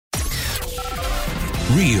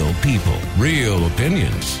Real people, real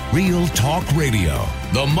opinions, real talk radio.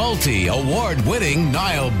 The multi-award-winning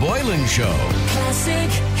Niall Boylan Show.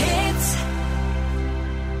 Classic hits.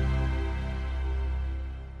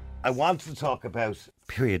 I want to talk about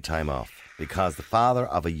period time off because the father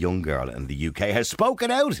of a young girl in the UK has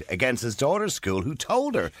spoken out against his daughter's school, who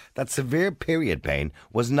told her that severe period pain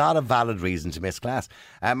was not a valid reason to miss class.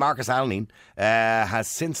 Marcus Alneen has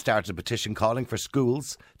since started a petition calling for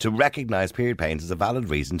schools to recognise period pains as a valid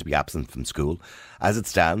reason to be absent from school. As it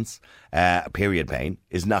stands, period pain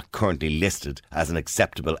is not currently listed as an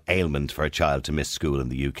acceptable ailment for a child to miss school in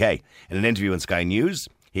the UK. In an interview on Sky News,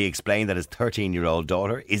 he explained that his 13-year-old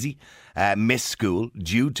daughter, Izzy, missed school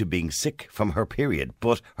due to being sick from her period,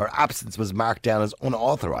 but her absence was marked down as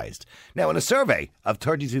unauthorised. Now, in a survey of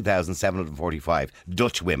 32,745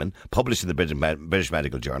 Dutch women published in the British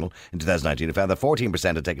Medical Journal in 2019, it found that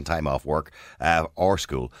 14% had taken time off work or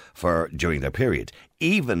school during their period.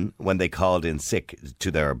 Even when they called in sick to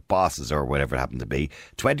their bosses or whatever it happened to be,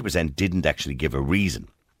 20% didn't actually give a reason.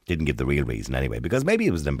 Didn't give the real reason anyway, because maybe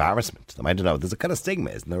it was an embarrassment to them. I don't know. There's a kind of stigma,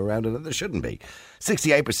 isn't there, around it, and there shouldn't be.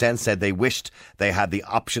 68% said they wished they had the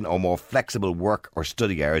option or more flexible work or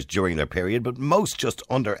study hours during their period, but most, just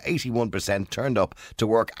under 81%, turned up to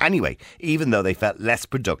work anyway, even though they felt less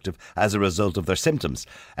productive as a result of their symptoms.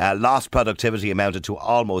 Lost productivity amounted to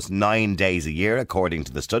almost 9 days a year, according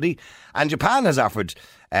to the study. And Japan has offered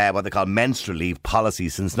what they call menstrual leave policy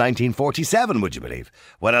since 1947, would you believe?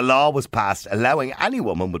 When a law was passed allowing any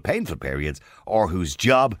woman with painful periods or whose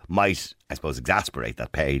job might, I suppose, exasperate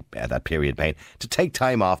that period pain to take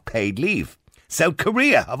time off paid leave. South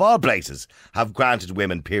Korea, of all places, have granted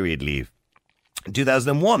women period leave. In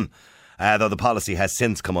 2001, though the policy has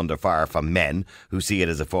since come under fire from men who see it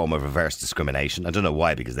as a form of reverse discrimination. I don't know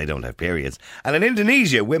why, because they don't have periods. And in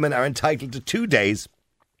Indonesia, women are entitled to 2 days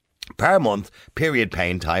per month paid period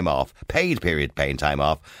pain time off,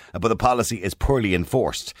 but the policy is poorly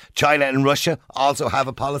enforced. China and Russia also have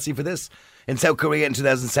a policy for this. In South Korea in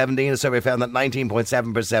 2017, a survey found that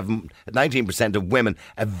 19% of women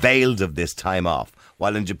availed of this time off,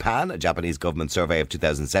 while in Japan, a Japanese government survey of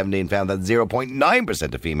 2017 found that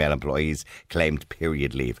 0.9% of female employees claimed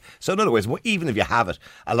period leave. So in other words, even if you have it,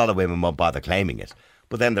 a lot of women won't bother claiming it.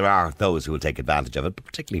 But then there are those who will take advantage of it,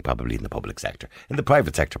 particularly probably in the public sector. In the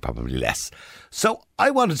private sector, probably less. So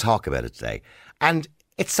I want to talk about it today. And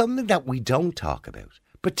it's something that we don't talk about,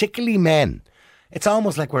 particularly men. It's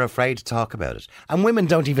almost like we're afraid to talk about it. And women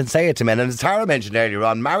don't even say it to men. And as Tara mentioned earlier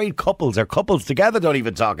on, married couples or couples together don't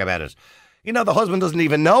even talk about it. You know, the husband doesn't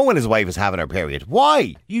even know when his wife is having her period.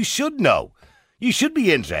 Why? You should know. You should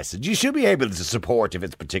be interested. You should be able to support if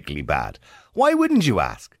it's particularly bad. Why wouldn't you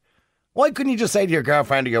ask? Why couldn't you just say to your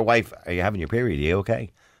girlfriend or your wife, are you having your period? Are you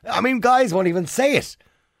okay? I mean, guys won't even say it.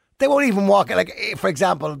 They won't even walk, like, for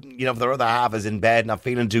example, you know, if their other half is in bed, not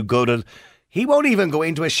feeling too good, he won't even go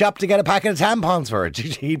into a shop to get a packet of tampons for her.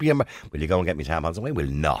 He'd be, will you go and get me tampons? I will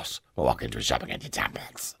not. I'll walk into a shop and get you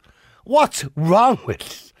tampons. What's wrong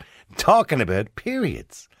with talking about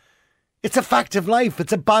periods? It's a fact of life.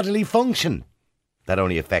 It's a bodily function. That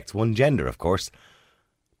only affects one gender, of course.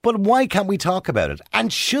 But why can't we talk about it?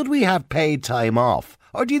 And should we have paid time off?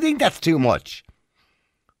 Or do you think that's too much?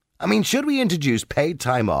 I mean, should we introduce paid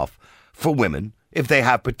time off for women if they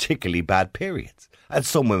have particularly bad periods? And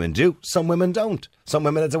some women do, some women don't. Some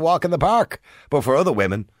women it's a walk in the park. But for other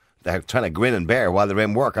women, they're trying to grin and bear while they're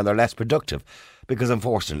in work and they're less productive because,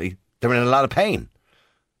 unfortunately, they're in a lot of pain.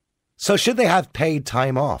 So should they have paid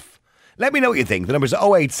time off? Let me know what you think. The number's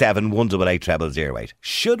 087 188 0008.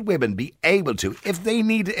 Should women be able to, if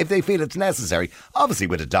they feel it's necessary, obviously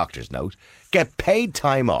with a doctor's note, get paid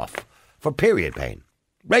time off for period pain?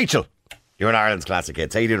 Rachel, you're in Ireland's Classic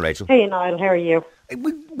Hits. How you doing, Rachel? Hey, Niall, how are you?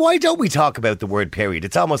 Why don't we talk about the word period?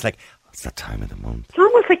 It's almost like, it's that time of the month. It's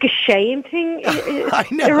almost like a shame thing I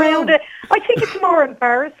know. around it. I think it's more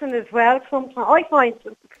embarrassing as well. Sometimes I find,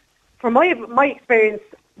 from my experience,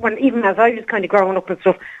 even as I was kind of growing up and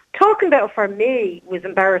stuff, talking about it for me was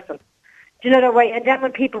embarrassing. Do you know that way? And then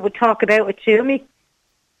when people would talk about it to me,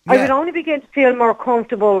 I would only begin to feel more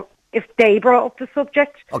comfortable if they brought up the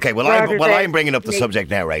subject. Okay, I'm bringing up the subject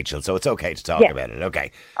now, Rachel, so it's okay to talk about it,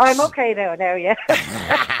 okay. I'm okay now, yeah.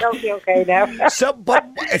 I'll be okay now. So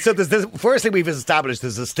there's this, firstly, we've established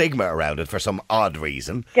there's a stigma around it for some odd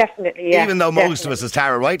reason. Definitely, yeah. Even though most of us, as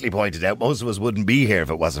Tara rightly pointed out, most of us wouldn't be here if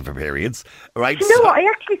it wasn't for periods, right? You know what, I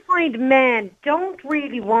actually find men don't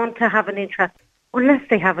really want to have an interest unless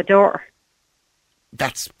they have a daughter.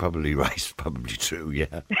 That's probably right, probably true,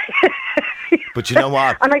 yeah. But you know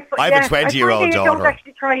what? I have a 20-year-old daughter. I don't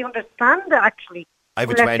actually try to understand it, actually. I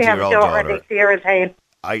have a 20-year-old daughter. They see her as pain.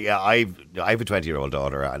 I have a 20-year-old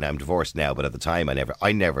daughter, and I'm divorced now. But at the time,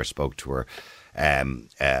 I never spoke to her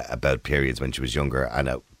about periods when she was younger, and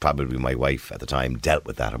probably my wife at the time dealt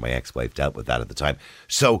with that, or my ex-wife dealt with that at the time.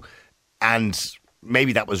 So, and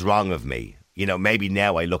maybe that was wrong of me. You know, maybe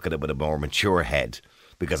now I look at it with a more mature head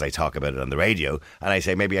because I talk about it on the radio, and I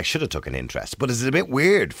say maybe I should have took an interest. But is it a bit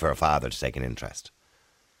weird for a father to take an interest?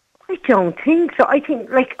 I don't think so. I think,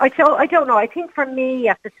 I don't know. I think for me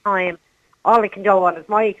at the time, all I can go on is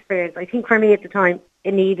my experience. I think for me at the time,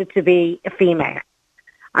 it needed to be a female.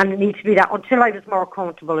 And it needed to be that until I was more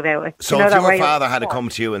comfortable about it. So if your father had to come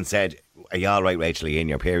to you and said, "Are you all right, Rachel, are you in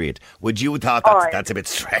your period?" Would you have thought that's a bit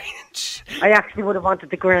strange? I actually would have wanted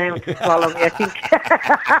the ground to swallow me, I think.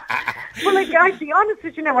 Well, I'd be honest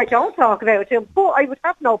with you now, I don't talk about it, but I would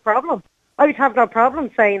have no problem. I would have no problem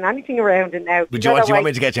saying anything around it now. Would you want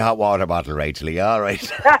me to get you a hot water bottle, Rachel? Are you all right?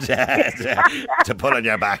 to put on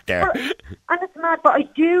your back there. And it's mad, but I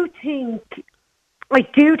do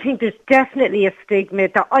think there's definitely a stigma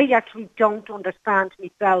that I actually don't understand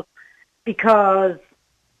myself, because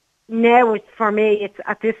now for me, it's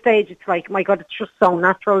at this stage, it's like, my God, it's just so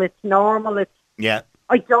natural, it's normal, I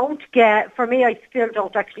still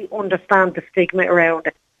don't actually understand the stigma around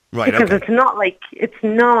it. Right, because it's not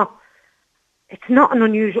an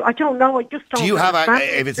unusual, I don't know, I just don't. Do you have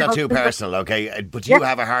if it's not too personal, okay, but do you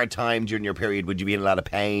have a hard time during your period? Would you be in a lot of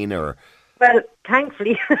pain, or? Well,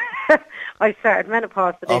 thankfully, I started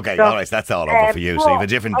menopause today. Okay, all right, so that's all over for you. So you have a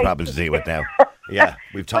different problem to deal with now. Yeah,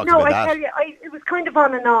 we've talked about that. I tell you, it was kind of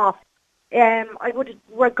on and off. I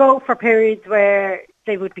would go for periods where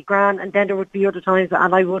they would be grand, and then there would be other times,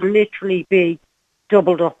 and I would literally be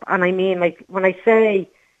doubled up. And I mean, like, when I say,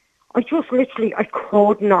 I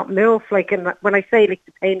could not move. Like, and when I say, like,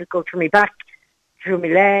 the pain would go through my back, through my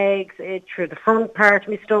legs, through the front part of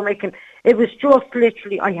my stomach, and it was just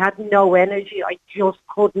literally, I had no energy. I just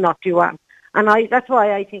could not do it. And that's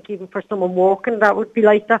why I think even for someone working, that would be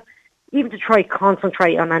like that. Even to try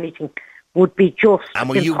concentrate on anything would be just. And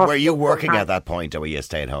were you working at that point, or were you a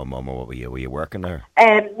stay-at-home mum, or what were you? Were you working there?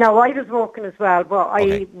 No, I was working as well, but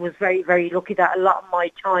I was very, very lucky that a lot of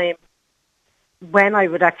my time, when I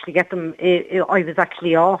would actually get them, I was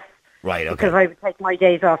actually off. Right, okay. Because I would take my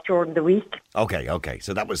days off during the week. Okay.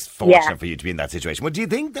 So that was fortunate for you to be in that situation. Well, do you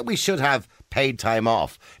think that we should have paid time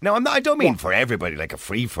off? Now, I don't mean for everybody, like a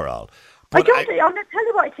free-for-all. I'm going to tell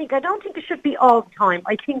you what I think. I don't think it should be all the time.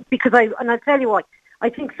 I think and I'll tell you what, I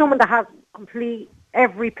think someone that has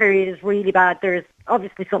every period is really bad. There's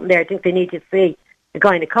obviously something there. I think they need to see a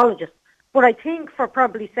gynecologist. But I think for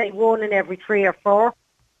probably, say, 1 in every 3 or 4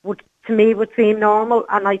 would seem normal,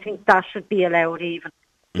 and I think that should be allowed even.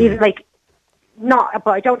 Even but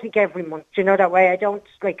I don't think every month, you know, that way. I don't,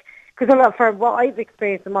 because for what I've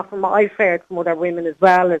experienced and often what I've heard from other women as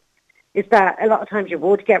well is that a lot of times you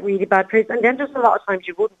would get really bad periods, and then there's a lot of times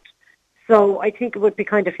you wouldn't. So I think it would be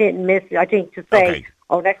kind of hit and miss, I think, to say,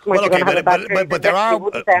 next month you're going to have a bad period. But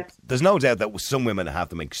there's no doubt that some women have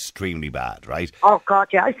them extremely bad, right? Oh, God,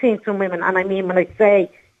 yeah. I've seen some women, and I mean, when I say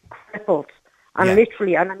crippled, and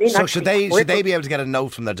literally, and I mean, so should they be able to get a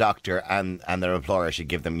note from the doctor, and their employer should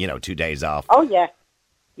give them 2 days off? Oh yeah.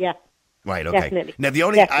 Right, okay. Definitely. Now the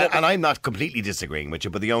only and I'm not completely disagreeing with you,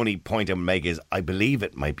 but the only point I'm making is I believe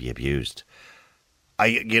it might be abused.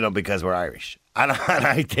 Because we're Irish, and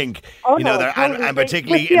I think and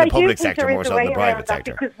particularly in the public sector more so than the private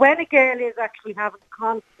sector. Because when a girl is actually having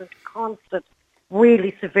constant,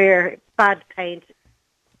 really severe bad pain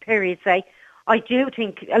periods, say. I do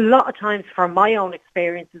think a lot of times, from my own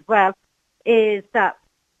experience as well, is that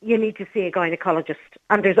you need to see a gynecologist,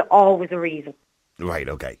 and there's always a reason. Right,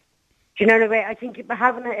 okay. Do you know what I mean? I think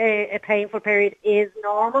having a painful period is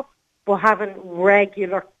normal, but having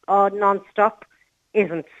regular, non-stop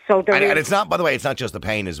isn't. So and it's not, by the way, it's not just the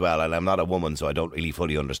pain as well, and I'm not a woman, so I don't really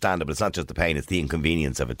fully understand it, but it's not just the pain, it's the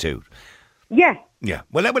inconvenience of it too. Yeah. Yeah.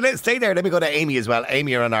 Well, let's stay there. Let me go to Amy as well.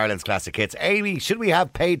 Amy, you're on Ireland's Classic Hits. Amy, should we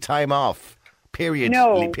have paid time off?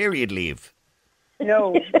 Period leave.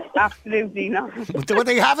 No, absolutely not. But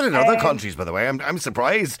they have it in other countries, by the way. I'm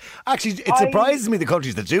surprised. Actually, it surprises me the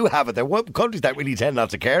countries that do have it. There are countries that really tend not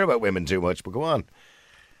to care about women too much, but go on.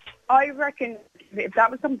 I reckon if that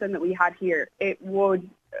was something that we had here, it would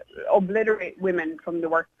obliterate women from the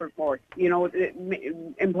workforce.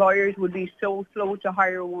 Employers would be so slow to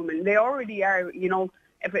hire a woman. They already are,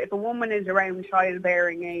 If a woman is around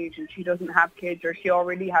childbearing age and she doesn't have kids, or she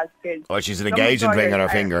already has kids. Oh, she's an engagement ring on her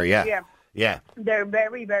finger, yeah. They're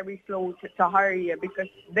very, very slow to hire you, because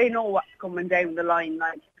they know what's coming down the line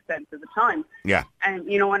 90% of the time. Yeah. And,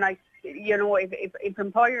 if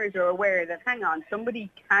employers are aware that, hang on,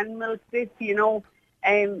 somebody can milk this,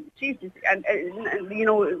 Jesus, and you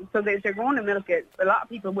know, so they're going to milk it. A lot of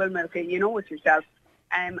people will milk it. You know it yourself.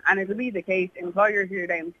 And it'll be the case. Employers hear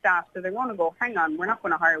down staff, so they're going to go, hang on, we're not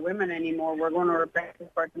going to hire women anymore. We're going to replace this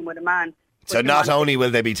person with a man. So not only will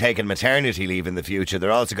they be taking maternity leave in the future,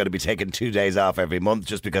 they're also going to be taking 2 days off every month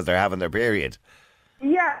just because they're having their period.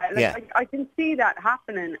 Yeah, I can see that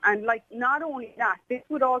happening. And, like, not only that, this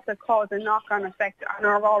would also cause a knock-on effect on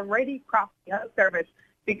our already crappy health service,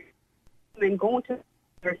 because women going to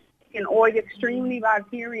and all extremely bad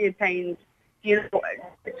period pains, you know,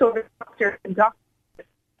 so the doctor.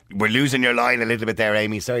 We're losing your line a little bit there,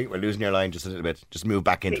 Amy. Sorry, we're losing your line just a little bit. Just move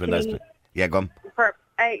back into a nice bit. Yeah, go on.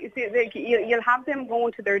 You'll have them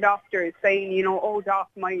going to their doctors saying, you know, oh, doc,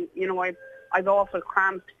 I've awful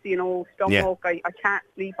cramps, you know, stomach, I can't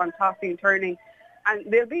sleep, I'm tossing and turning.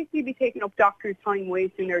 And they'll basically be taking up doctors' time,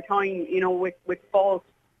 wasting their time, you know, with false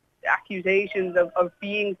accusations of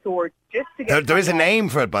being sore just to get... There is a name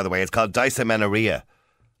for it, by the way. It's called dysmenorrhea.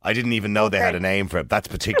 I didn't even know they had a name for it. That's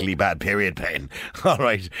particularly bad period pain. All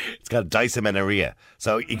right. It's called dysmenorrhea.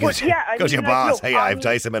 So you can go to your boss, hey, I have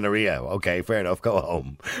dysmenorrhea. Okay, fair enough, go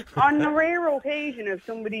home. On a rare occasion, if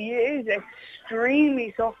somebody is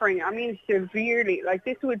extremely suffering, I mean severely, like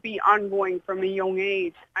this would be ongoing from a young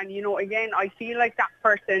age. And, you know, again, I feel like that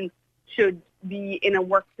person should be in a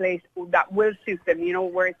workplace that will suit them, you know,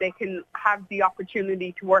 where they can have the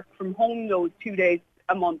opportunity to work from home those 2 days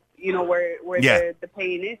a month, you know, where the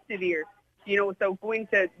pain is severe. You know, so going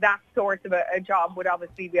to that sort of a job would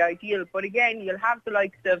obviously be ideal. But again, you'll have the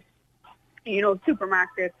likes of, you know,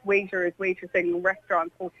 supermarkets, waiters, waitressing,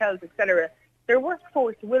 restaurants, hotels, etc. Their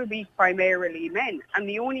workforce will be primarily men. And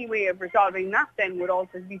the only way of resolving that then would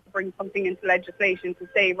also be to bring something into legislation to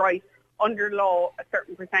say, right, under law, a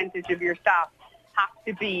certain percentage of your staff have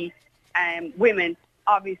to be women,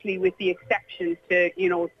 obviously with the exception to, you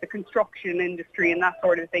know, the construction industry and that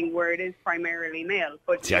sort of thing where it is primarily male.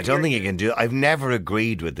 But see, I don't think you can do... I've never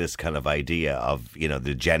agreed with this kind of idea of, you know,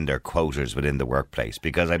 the gender quotas within the workplace,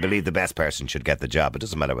 because I believe the best person should get the job. It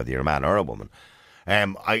doesn't matter whether you're a man or a woman.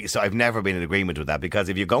 So I've never been in agreement with that, because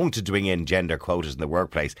if you're going to bring in gender quotas in the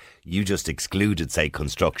workplace, you just excluded, say,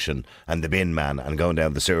 construction and the bin man and going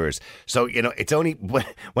down the sewers. So, you know, it's only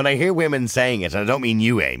when I hear women saying it, and I don't mean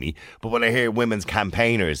you, Amy, but when I hear women's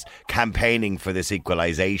campaigners campaigning for this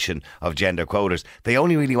equalisation of gender quotas, they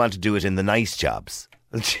only really want to do it in the nice jobs.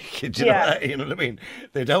 You know what I mean?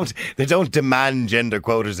 They don't demand gender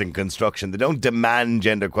quotas in construction. They don't demand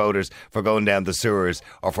gender quotas for going down the sewers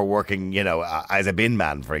or for working, you know, as a bin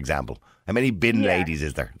man, for example. How many bin ladies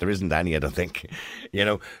is there? There isn't any, I don't think. You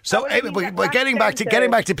know. So, but getting back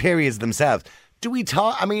to periods themselves, do we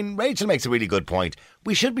talk? I mean, Rachel makes a really good point.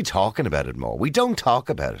 We should be talking about it more. We don't talk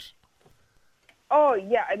about it. Oh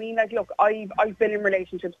yeah, I mean, like, look, I've been in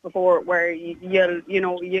relationships before where you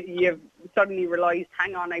suddenly realise,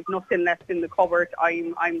 hang on, I've nothing left in the cupboard.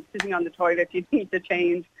 I'm sitting on the toilet. You need to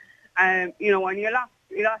change, you know, and you'll ask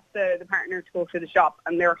the partner to go to the shop,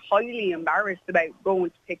 and they're highly embarrassed about going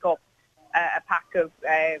to pick up a pack of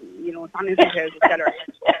you know, sanitary towels, etc.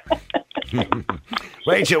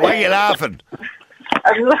 Rachel, why are you laughing?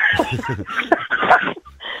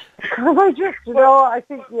 I just, you know, I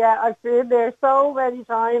think, I've been there so many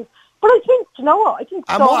times. But I think, you know what?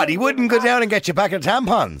 And what? He wouldn't go down and get you back of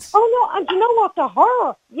tampons? Oh, no, and you know what? The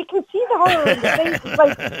horror. You can see the horror in the face.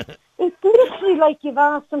 Like, it's literally like you've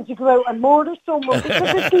asked them to go out and murder someone,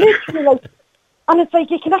 because it's literally like, and it's like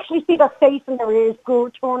you can actually see their face and their ears go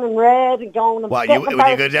turning red and going. What, would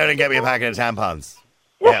you go down and get me a packet of tampons?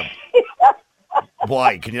 Yeah.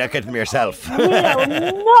 Why? Can you not get them yourself? Yeah,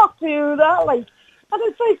 not do that, like. And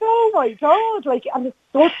it's like, oh my God, like, and it's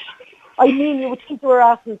such, I mean, you would think they were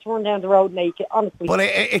asking to run down the road naked, honestly. But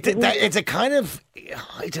it's a kind of,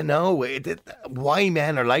 I don't know, why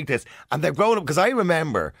men are like this. And they're growing up, because I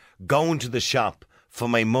remember going to the shop for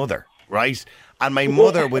my mother, right? And my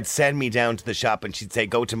mother would send me down to the shop, and she'd say,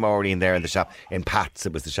 go to Maureen there in the shop, in Pat's,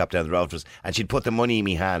 it was the shop down the road for us, and she'd put the money in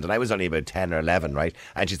my hand, and I was only about 10 or 11, right?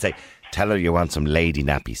 And she'd say, tell her you want some lady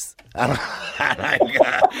nappies.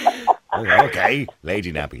 And okay,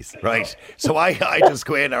 lady nappies, right. So I just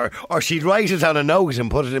go in, or she'd write it on a note and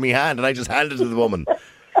put it in my hand, and I just hand it to the woman.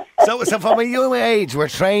 So from a young age, we're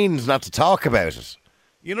trained not to talk about it.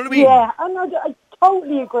 You know what I mean? Yeah, I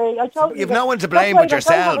totally agree. You've no one to blame but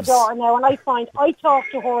yourselves. I have a daughter now, and I find I talk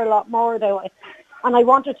to her a lot more about it, and I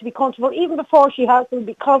want her to be comfortable, even before she has them,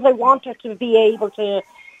 because I want her to be able to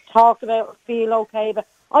talk about it, feel okay. But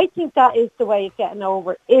I think that is the way of getting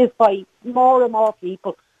over it, is by more and more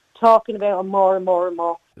people talking about it more and more and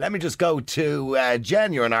more. Let me just go to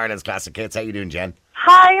Jen. You're in Ireland's Classic Hits. How you doing, Jen?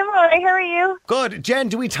 Hi, I'm alright. How are you? Good. Jen,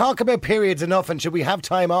 do we talk about periods enough, and should we have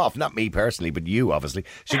time off? Not me personally, but you, obviously.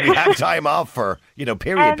 Should we have time off for,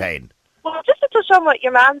 period pain? Well, just to touch on what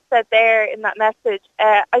your man said there in that message,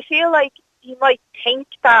 I feel like he might think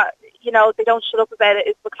that, they don't shut up about it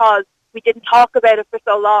is because we didn't talk about it for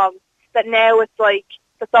so long that now it's like,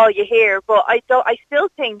 that's all you hear. But I still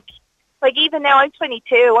think, like, even now I'm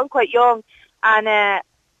 22, I'm quite young, and,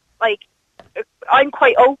 I'm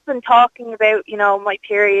quite open talking about, my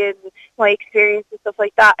period and my experience and stuff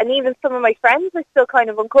like that. And even some of my friends are still kind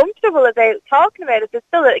of uncomfortable about talking about it. There's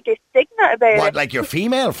still a stigma about it. What, like your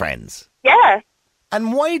female friends? Yeah.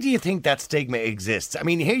 And why do you think that stigma exists? I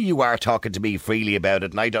mean, here you are talking to me freely about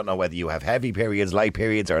it, and I don't know whether you have heavy periods, light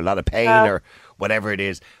periods, or a lot of pain, or whatever it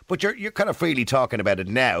is. But you're kind of freely talking about it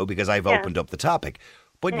now because I've opened up the topic.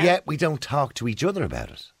 But yet we don't talk to each other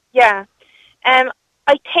about it. Yeah.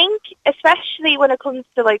 I think, especially when it comes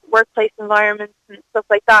to like workplace environments and stuff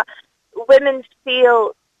like that, women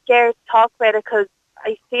feel scared to talk about it because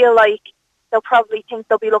I feel like they'll probably think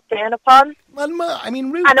they'll be looked down upon. Well,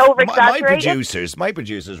 Ruth, and over-exaggerate. my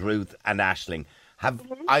producers, Ruth and Aisling, have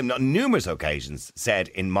on numerous occasions said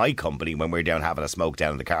in my company when we're down having a smoke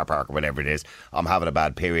down in the car park or whatever it is, I'm having a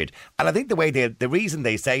bad period. And I think the reason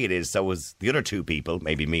they say it is so as the other two people,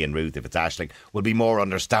 maybe me and Ruth if it's Aisling, will be more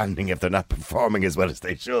understanding if they're not performing as well as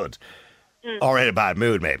they should. Or in a bad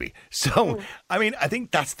mood maybe. So, I mean, I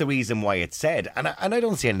think that's the reason why it's said. And I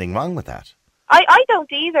don't see anything wrong with that. I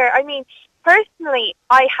don't either. I mean, personally,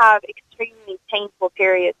 I have extremely painful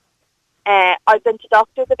periods. I've been to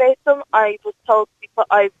doctors about them. I was told to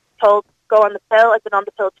go on the pill. I've been on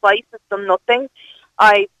the pill twice. It's done nothing.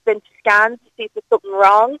 I've been to scans to see if there's something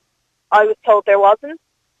wrong. I was told there wasn't.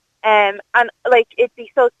 And like it'd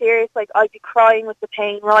be so serious. Like I'd be crying with the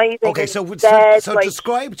pain rising. Okay, so bed, like,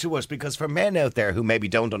 describe to us, because for men out there who maybe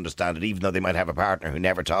don't understand it, even though they might have a partner who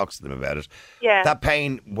never talks to them about it, that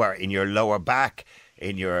pain where in your lower back,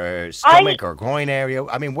 in your stomach or groin area.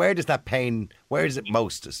 I mean, where does that pain? Where is it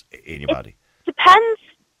most in your body? Depends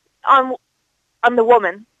on the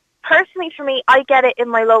woman. Personally, for me, I get it in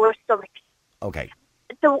my lower stomach. Okay.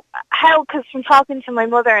 So because from talking to my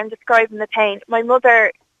mother and describing the pain, my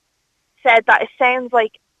mother said that it sounds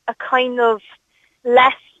like a kind of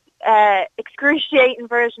less excruciating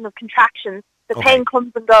version of contractions. The pain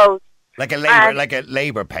comes and goes. Like a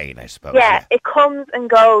labour pain, I suppose. Yeah, it comes and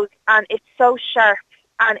goes, and it's so sharp,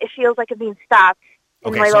 and it feels like it's being stabbed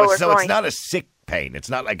in my lower groin. So it's not a sick pain. It's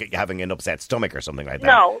not like having an upset stomach or something like that.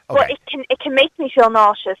 No, but it can make me feel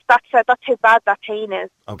nauseous. That's how bad that pain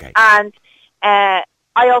is. Okay. And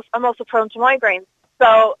I'm also prone to migraines,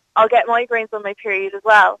 so I'll get migraines on my period as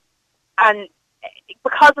well. And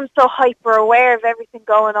because I'm so hyper aware of everything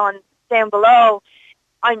going on down below,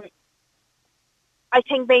 I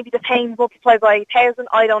think maybe the pain multiplied by 1,000.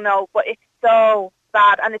 I don't know, but it's so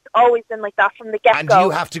bad, and it's always been like that from the get-go. And do you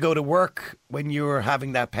have to go to work when you're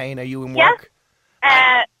having that pain? Are you in work?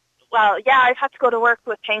 Well, yeah, I've had to go to work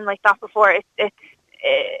with pain like that before.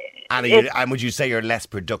 And would you say you're less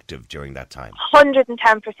productive during that time?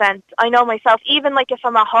 110%. I know myself. Even like if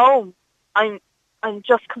I'm at home, I'm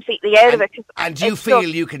just completely out of it. And do you feel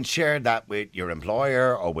you can share that with your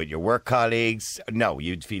employer or with your work colleagues? No,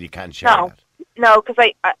 you feel you can't share that? No,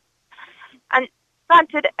 because and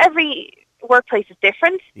granted, every workplace is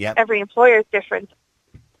different. Yep. Every employer is different.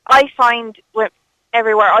 I find with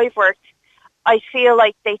everywhere I've worked, I feel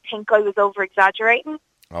like they think I was over-exaggerating.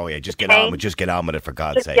 Oh, yeah, just get on with it, for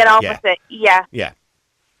God's sake. Just get on with it, yeah. Yeah.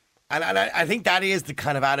 And I think that is the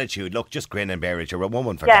kind of attitude. Look, just grin and bear it. You're a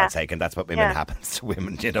woman, for God's sake, and that's what women happens to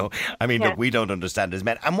women, I mean, look, we don't understand as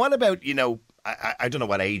men. And what about, I don't know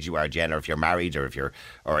what age you are, Jen, or if you're married or if you're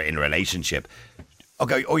in a relationship.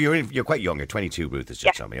 Okay, you're quite young. You're 22, Ruth has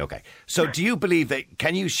just told me. Okay. So do you believe that,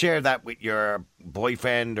 can you share that with your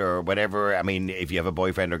boyfriend or whatever? I mean, if you have a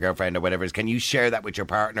boyfriend or girlfriend or whatever, can you share that with your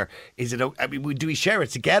partner? Do we share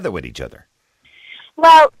it together with each other?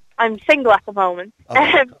 Well, I'm single at the moment.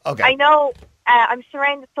 Okay. I know I'm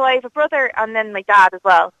surrounded, so I have a brother and then my dad as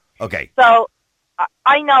well. Okay. So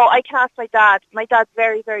I know I can ask my dad. My dad's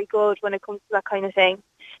very, very good when it comes to that kind of thing.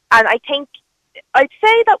 And I think I'd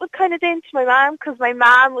say that was kind of down to my mum, because my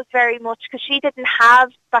mum was very much, because she didn't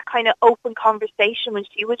have that kind of open conversation when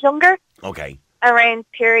she was younger. Okay. Around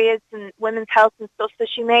periods and women's health and stuff. So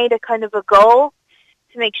she made it kind of a goal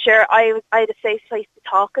to make sure I had a safe place to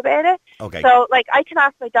talk about it. Okay. So, like, I can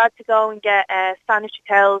ask my dad to go and get sanitary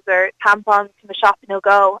towels or tampons from the shop, and he'll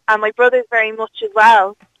go. And my brother's very much as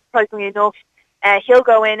well, surprisingly enough. He'll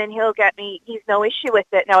go in and he'll get me. He's no issue with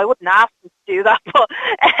it. Now, I wouldn't ask him to do that, but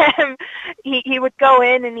he would go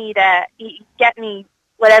in and he'd get me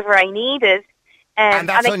whatever I needed. And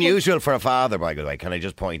that's I think- unusual for a father, by the way, can I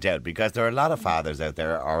just point out, because there are a lot of fathers out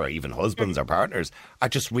there, or even husbands or partners, are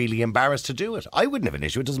just really embarrassed to do it. I wouldn't have an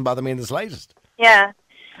issue. It doesn't bother me in the slightest. Yeah.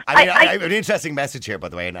 I mean, I have an interesting message here, by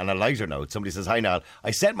the way, and on a lighter note. Somebody says, "Hi, Niall.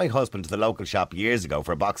 I sent my husband to the local shop years ago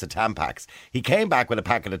for a box of Tampax. He came back with a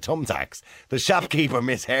packet of Thumbtacks. The shopkeeper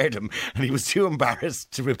misheard him, and he was too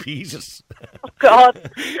embarrassed to repeat it." Oh,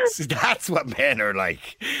 God. So that's what men are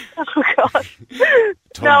like. Oh, God.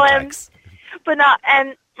 Thumbtacks. But not.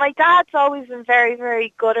 My dad's always been very,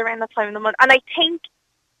 very good around that time of the month. And I think,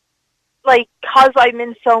 like, because I'm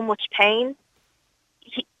in so much pain,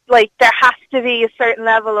 there has to be a certain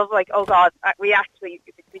level of, like, oh, God, we need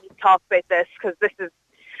to talk about this, because this is,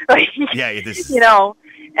 like, this is, you know.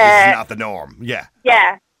 This is not the norm. Yeah.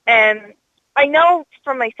 Yeah. I know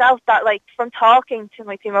from myself that, like, from talking to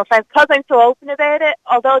my female friends, because I'm so open about it,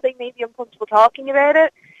 although they may be uncomfortable talking about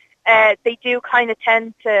it, they do kind of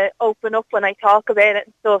tend to open up when I talk about it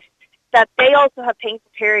and stuff, that they also have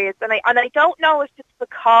painful periods. And I don't know if it's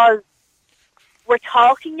because we're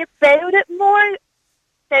talking about it more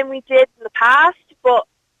than we did in the past, but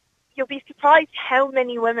you'll be surprised how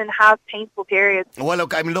many women have painful periods. Well,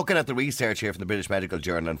 look, I'm looking at the research here from the British Medical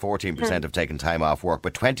Journal, and 14% have taken time off work,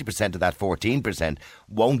 but 20% of that 14%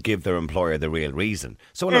 won't give their employer the real reason.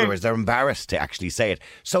 So in other words, they're embarrassed to actually say it.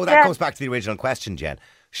 So that goes back to the original question, Jen.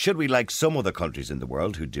 Should we, like some other countries in the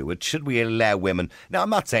world who do it, should we allow women... Now, I'm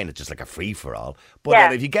not saying it's just like a free-for-all, but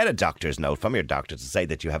that if you get a doctor's note from your doctor to say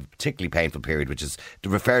that you have a particularly painful period, which is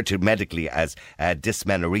referred to medically as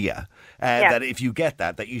dysmenorrhea, that if you get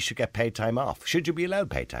that you should get paid time off. Should you be allowed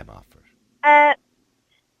paid time off?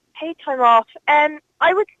 Paid time off?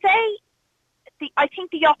 I would say I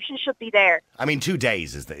think the option should be there. I mean, 2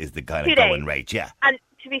 days is the kind of going rate, yeah. And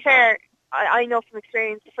to be fair, I know from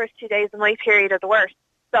experience the first 2 days of my period are the worst.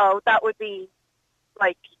 So that would be,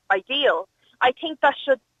 like, ideal. I think that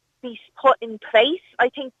should be put in place. I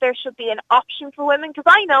think there should be an option for women, because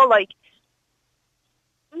I know, like,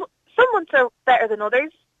 some months are better than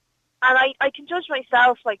others, and I can judge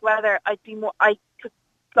myself, like, whether I could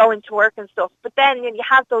go into work and stuff. But then you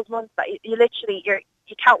have those months that you literally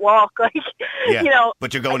you can't walk, like, you know.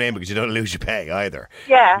 But you're going in because you don't lose your pay either.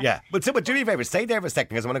 Yeah. Yeah. But do me a favour, stay there for a second,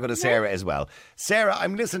 because I want to go to Sarah as well. Sarah,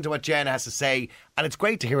 I'm listening to what Jen has to say, and it's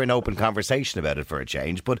great to hear an open conversation about it for a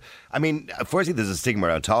change. But, I mean, firstly, there's a stigma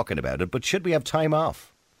around talking about it, but should we have time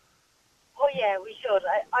off? Oh, yeah, we should.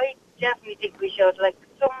 I definitely think we should. Like,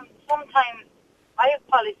 sometimes I have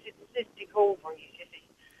polycystic ovaries, you see.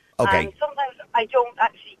 Okay. And sometimes I don't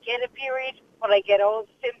actually get a period, but I get all the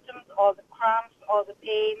symptoms, all the cramps, all the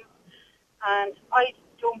pain, and I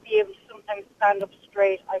don't be able to sometimes stand up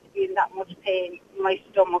straight. I could be in that much pain in my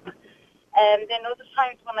stomach. And then other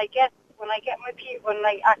times when I get my period, when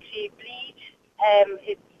I actually bleed,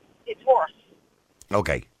 it's worse.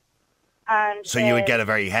 Okay. And so you would get a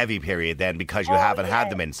very heavy period then, because you haven't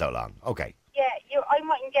had them in so long. Okay. Yeah,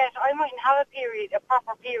 I mightn't have a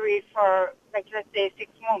proper period for, like, let's say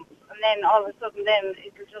 6 months, and then all of a sudden then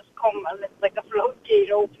it'll just come and it's like a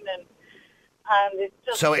floodgate opening, and it's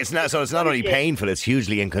just... So it's not only painful, it's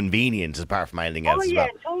hugely inconvenient apart from anything else as well.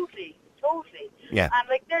 Totally. Yeah. And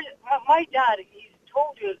like my dad, he's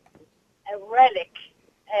total a relic.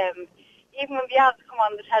 Even when we have to come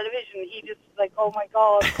on the television, he just like, oh my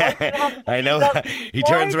God. I know. He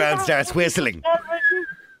turns around and starts whistling.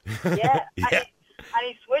 Yeah. And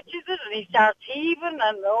he switches it and he starts heaving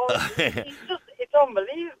and it's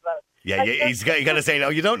unbelievable. Yeah, he's got to say, no,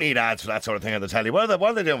 you don't need ads for that sort of thing on the telly. What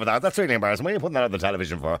are they doing with that? That's really embarrassing. Why are you putting that on the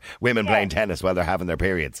television for? Women playing tennis while they're having their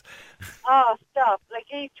periods. Oh, stop. Like,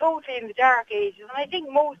 he's totally in the dark ages. And I think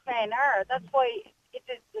most men are. That's why you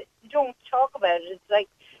don't talk about it. It's like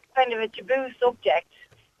kind of a taboo subject.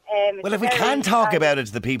 Well, if we can talk about it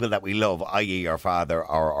to the people that we love, i.e. your father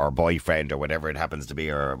or our boyfriend or whatever it happens to be,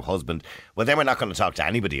 or husband, well, then we're not going to talk to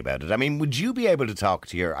anybody about it. I mean, would you be able to talk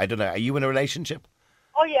to are you in a relationship?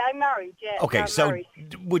 Oh, yeah, I'm married, yeah. Okay, so married.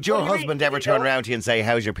 Would your husband ever turn around to you and say,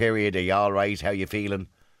 how's your period? Are you all right? How are you feeling?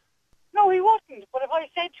 No, he wouldn't. But if I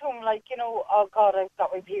said to him, like, you know, oh, God, I've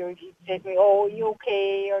got my period, he'd say to me, oh, are you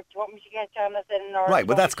okay? Or do you want me to get Jonathan? Or right,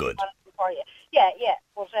 well, that's good. Yeah.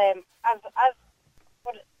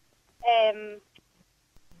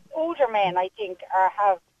 Older men, I think,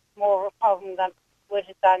 have more of a problem with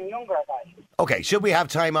it than younger guys. Okay, should we have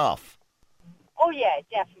time off? Oh, yeah,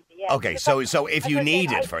 definitely, yeah. Okay, so if you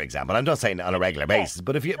need it, for example, I'm not saying on a regular basis,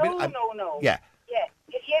 but if you... No. Yeah. Yeah,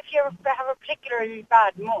 if you have a particularly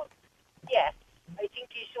bad month, yes, I think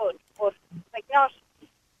you should. But, like,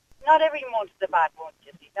 not every month is a bad month,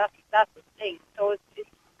 you see. That's the thing. So it's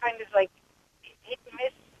kind of like hit and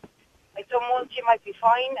miss. Like some months you might be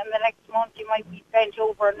fine, and the next month you might be bent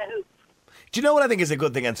over in the hoop. Do you know what I think is a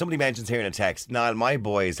good thing? And somebody mentions here in a text, Niall, my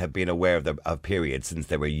boys have been aware of periods since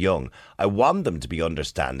they were young. I want them to be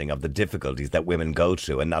understanding of the difficulties that women go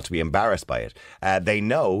through and not to be embarrassed by it. They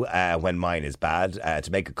know when mine is bad,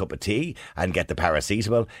 to make a cup of tea and get the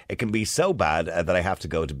paracetamol. It can be so bad that I have to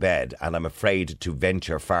go to bed and I'm afraid to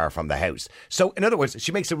venture far from the house. So, in other words,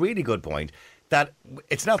 she makes a really good point that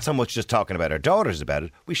it's not so much just talking about our daughters about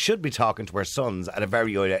it. We should be talking to our sons at a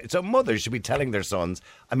very early age. So mothers should be telling their sons,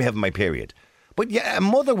 I'm having my period. But yeah, a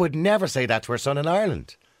mother would never say that to her son in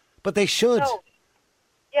Ireland. But they should. No.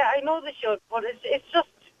 Yeah, I know they should, but it's just,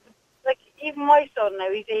 like, even my son now,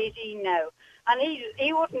 he's 18 now, and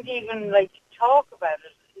he wouldn't even, like, talk about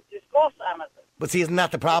it, discuss anything. But see, isn't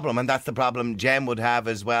that the problem? And that's the problem Jen would have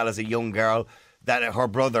as well as a young girl, that her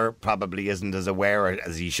brother probably isn't as aware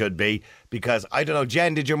as he should be. Because, I don't know,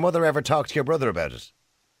 Jen, did your mother ever talk to your brother about it?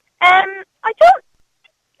 I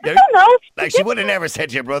don't know. Like, she would have never said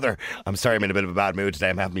to your brother, I'm sorry, I'm in a bit of a bad mood today,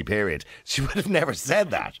 I'm having my period. She would have never said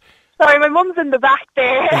that. Sorry, my mum's in the back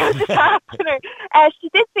there. I was just asking her. She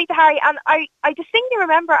did speak to Harry, and I distinctly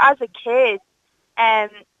remember as a kid,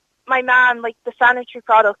 my mum, like, the sanitary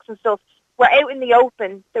products and stuff were out in the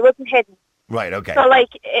open. They wasn't hidden. Right, okay. So, like,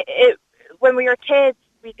 when we were kids,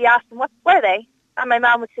 we'd be asking, what were they? And my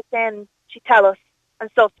mum would sit down and she'd tell us and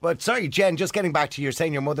stuff. But sorry, Jen, just getting back to you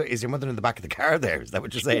saying your mother in the back of the car there? Is that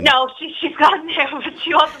what you're saying? No, she's gone now, but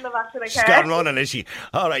she was in the back of the car. She's gone running, is she?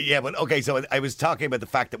 All right, yeah, but okay, so I was talking about the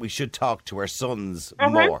fact that we should talk to our sons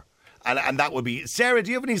more. And that would be... Sarah, do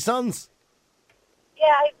you have any sons?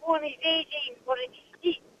 Yeah, I've one, he's 18, but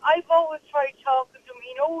I've always tried talking to him.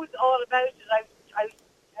 He knows all about it.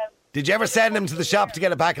 Did you ever send him to the shop to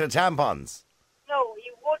get a packet of tampons? No, he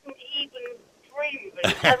wouldn't even dream of it.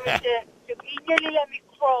 He told me he nearly let me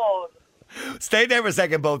crawl. Stay there for a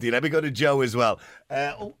second, both of you. Let me go to Joe as well.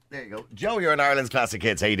 There you go. Joe, you're in Ireland's Classic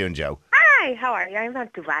Hits. How you doing, Joe? Hi, how are you? I'm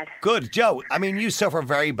not too bad. Good. Joe, I mean, you suffer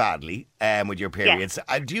very badly with your periods.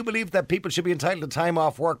 Yes. Do you believe that people should be entitled to time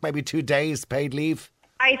off work, maybe 2 days paid leave?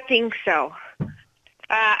 I think so.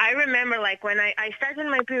 I remember, like, when I started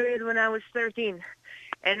my period when I was 13,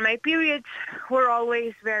 and my periods were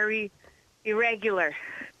always very irregular.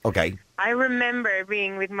 Okay. I remember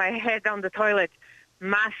being with my head on the toilet,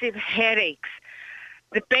 massive headaches.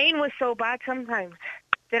 The pain was so bad sometimes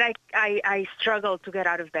that I struggled to get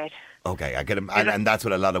out of bed. Okay, I get them, and that's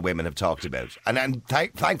what a lot of women have talked about. And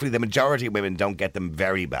thankfully, the majority of women don't get them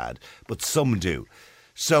very bad, but some do.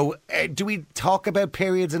 So, do we talk about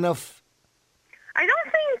periods enough? I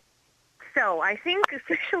don't think so. I think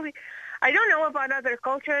especially, I don't know about other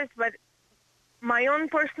cultures, but my own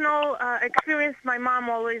personal experience, my mom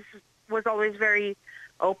was always very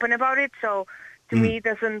open about it, so to me it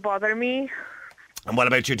doesn't bother me. And what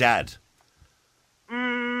about your dad?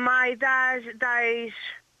 My dad died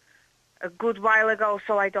a good while ago,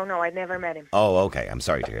 so I don't know. I never met him. Oh, okay. I'm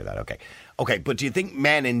sorry to hear that. Okay, but do you think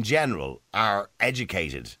men in general are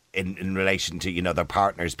educated in relation to, you know, their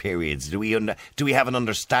partner's periods? Do we have an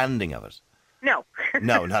understanding of it? No.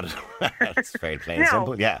 No, not at all. That's very plain and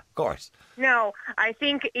simple. Yeah, of course. No, I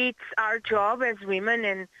think it's our job as women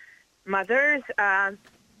and mothers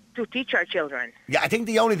to teach our children. Yeah, I think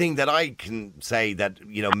the only thing that I can say that,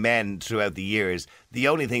 you know, men throughout the years, the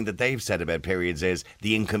only thing that they've said about periods is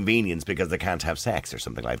the inconvenience because they can't have sex or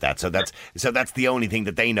something like that. So that's the only thing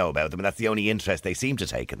that they know about them, and that's the only interest they seem to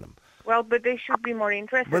take in them. Well, but they should be more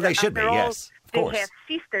interested. Well, they should be, yes, of course. They have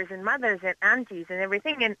sisters and mothers and aunties and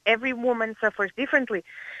everything, and every woman suffers differently.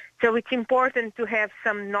 So it's important to have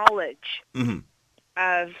some knowledge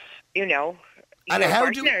of, you know, and how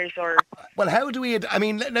partners how do we... I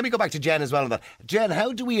mean, let me go back to Jen as well on that. Jen,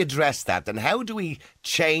 how do we address that? And how do we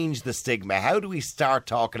change the stigma? How do we start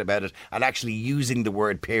talking about it and actually using the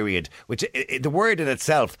word period, which the word in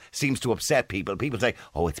itself seems to upset people. People say,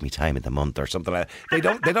 oh, it's me time of the month or something like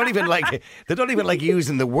that. They don't even like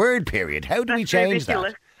using the word period. How do we change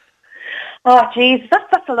that? Oh, geez,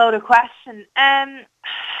 that's a loaded question. I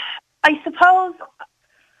suppose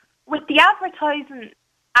with the advertising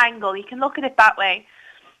angle, you can look at it that way.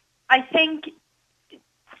 I think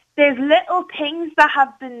there's little things that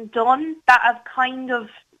have been done that have kind of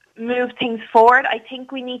moved things forward. I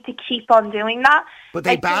think we need to keep on doing that. But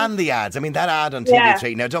they banned the ads. I mean, that ad on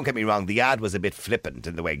TV3, now don't get me wrong, the ad was a bit flippant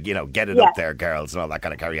in the way, you know, get it up there, girls, and all that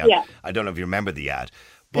kind of carry on. Yeah. I don't know if you remember the ad.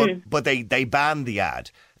 But they banned the ad.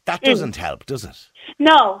 That doesn't help, does it?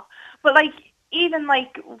 No. But, like, even,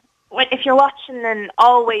 like, if you're watching an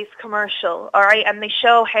Always commercial, all right, and they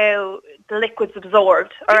show how the liquid's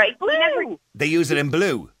absorbed, all right? Blue. They use it in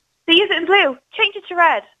blue. They use it in blue. Change it to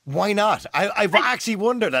red. Why not? I've actually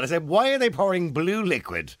wondered that. I said, why are they pouring blue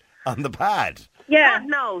liquid on the pad? Yeah. God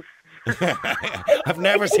knows. I've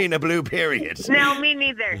never seen a blue period. No, me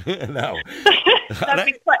neither. No.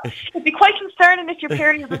 It'd be quite concerning if your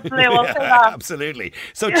period was blue. I'll say that. Absolutely.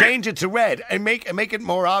 So change it to red and make it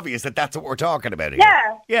more obvious that that's what we're talking about here.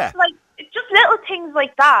 Yeah. Yeah. Like, it's just little things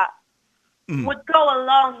like that would go a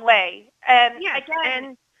long way.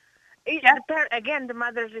 Again, the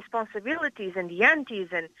mother's responsibilities and the aunties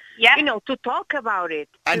and, to talk about it.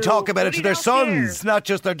 And talk about it to their sons, not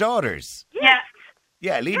just their daughters. Yeah.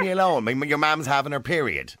 Yeah, leave me alone. I mean, your mum's having her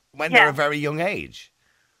period when they're a very young age.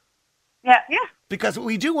 Yeah. Yeah. Because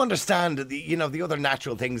we do understand the other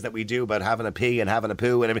natural things that we do about having a pee and having a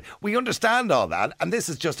poo and everything. We understand all that, and this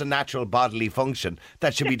is just a natural bodily function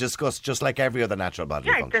that should be discussed just like every other natural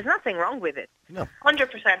bodily function. There's nothing wrong with it. No. 100%.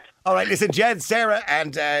 All right, listen, Jed, Sarah,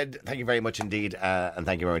 and thank you very much indeed, and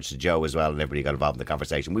thank you very much to Joe as well, and everybody who got involved in the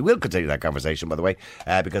conversation. We will continue that conversation, by the way,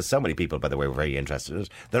 because so many people, by the way, were very interested in it.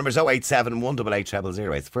 The number is 087 188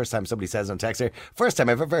 000. It's the first time somebody says on text here, first time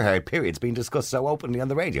I've ever heard periods being discussed so openly on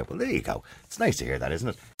the radio. Well, there you go. It's nice to hear that, isn't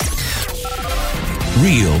it?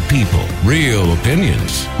 Real people, real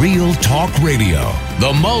opinions, real talk radio.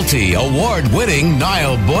 The multi-award winning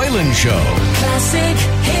Niall Boylan Show. Classic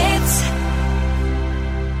hits.